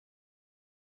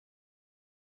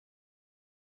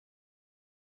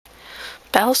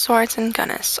Belle Sorensen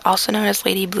Gunness, also known as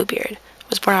Lady Bluebeard,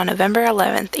 was born on November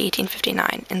 11,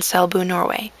 1859, in Selbu,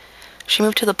 Norway. She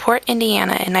moved to LaPorte,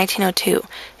 Indiana in 1902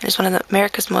 and is one of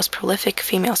America's most prolific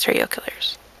female serial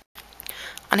killers.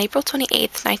 On April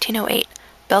 28, 1908,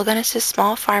 Belle Gunness's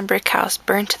small farm brick house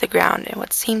burned to the ground in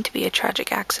what seemed to be a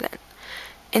tragic accident.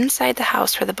 Inside the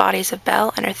house were the bodies of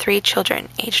Belle and her 3 children,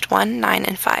 aged 1, 9,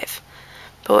 and 5.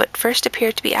 But what first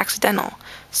appeared to be accidental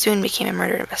soon became a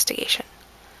murder investigation.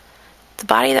 The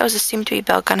body that was assumed to be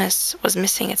Belle Gunness was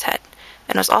missing its head,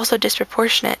 and was also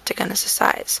disproportionate to Gunness's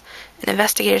size, and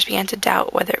investigators began to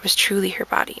doubt whether it was truly her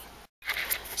body.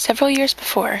 Several years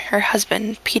before, her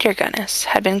husband, Peter Gunness,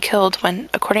 had been killed when,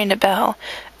 according to Belle,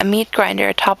 a meat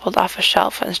grinder toppled off a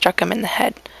shelf and struck him in the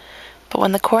head. But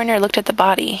when the coroner looked at the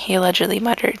body, he allegedly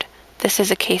muttered, "This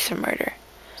is a case of murder."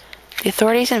 The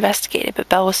authorities investigated, but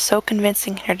Belle was so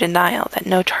convincing in her denial that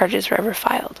no charges were ever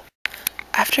filed.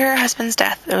 After her husband's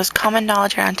death, it was common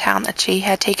knowledge around town that she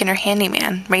had taken her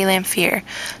handyman, Ray Lamphere,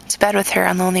 to bed with her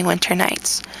on lonely winter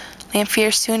nights.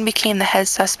 Lamphere soon became the head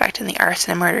suspect in the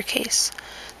arson and murder case.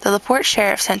 The LaPorte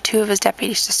sheriff sent 2 of his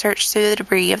deputies to search through the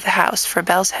debris of the house for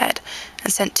Belle's head,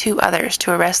 and sent 2 others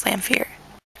to arrest Lamphere.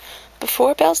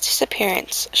 Before Belle's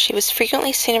disappearance, she was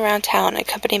frequently seen around town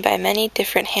accompanied by many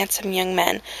different handsome young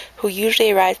men who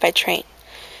usually arrived by train.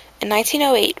 In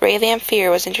 1908, Ray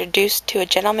Lamphere was introduced to a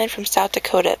gentleman from South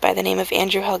Dakota by the name of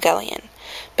Andrew Helgelien,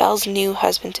 Belle's new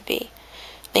husband-to-be.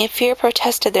 Lamphere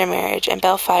protested their marriage, and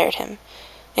Belle fired him.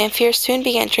 Lamphere soon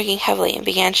began drinking heavily and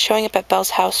began showing up at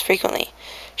Belle's house frequently.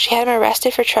 She had him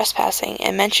arrested for trespassing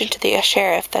and mentioned to the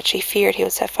sheriff that she feared he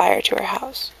would set fire to her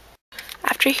house.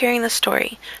 After hearing the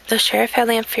story, the sheriff had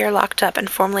Lamphere locked up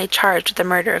and formally charged with the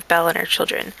murder of Belle and her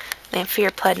children.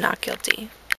 Lamphere pled not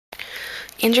guilty.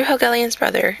 Andrew Helgelien's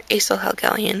brother, Asel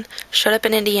Helgelien, showed up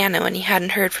in Indiana when he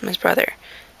hadn't heard from his brother.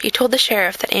 He told the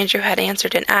sheriff that Andrew had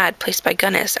answered an ad placed by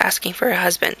Gunness asking for a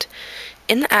husband.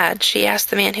 In the ad, she asked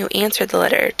the man who answered the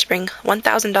letter to bring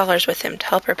 $1,000 with him to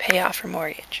help her pay off her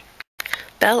mortgage.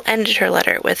 Belle ended her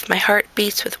letter with, "My heart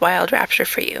beats with wild rapture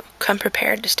for you. Come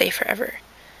prepared to stay forever."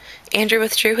 Andrew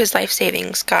withdrew his life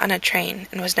savings, got on a train,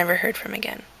 and was never heard from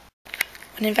again.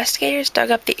 When investigators dug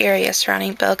up the area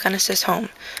surrounding Belle Gunness's home,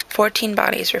 14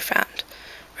 bodies were found.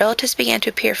 Relatives began to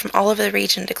appear from all over the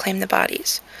region to claim the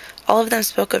bodies. All of them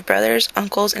spoke of brothers,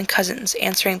 uncles, and cousins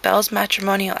answering Belle's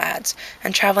matrimonial ads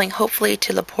and traveling hopefully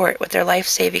to LaPorte with their life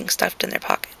savings stuffed in their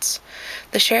pockets.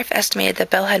 The sheriff estimated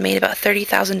that Belle had made about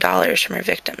 $30,000 from her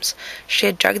victims. She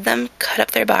had drugged them, cut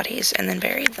up their bodies, and then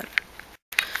buried them.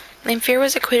 Lamphere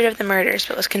was acquitted of the murders,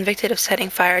 but was convicted of setting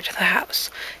fire to the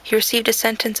house. He received a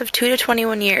sentence of 2 to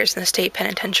 21 years in the state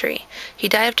penitentiary. He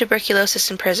died of tuberculosis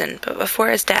in prison, but before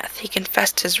his death, he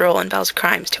confessed his role in Belle's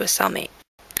crimes to his cellmate.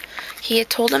 He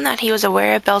had told him that he was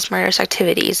aware of Belle's murderous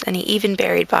activities, and he even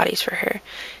buried bodies for her.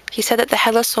 He said that the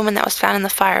headless woman that was found in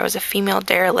the fire was a female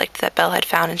derelict that Belle had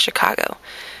found in Chicago.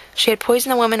 She had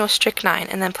poisoned the woman with strychnine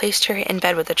and then placed her in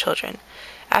bed with the children.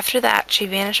 After that, she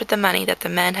vanished with the money that the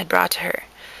men had brought to her.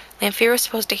 Lamphere was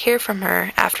supposed to hear from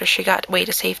her after she got away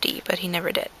to safety, but he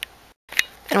never did.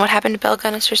 And what happened to Belle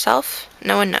Gunness herself?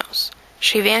 No one knows.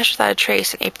 She vanished without a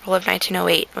trace in April of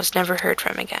 1908 and was never heard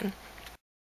from again.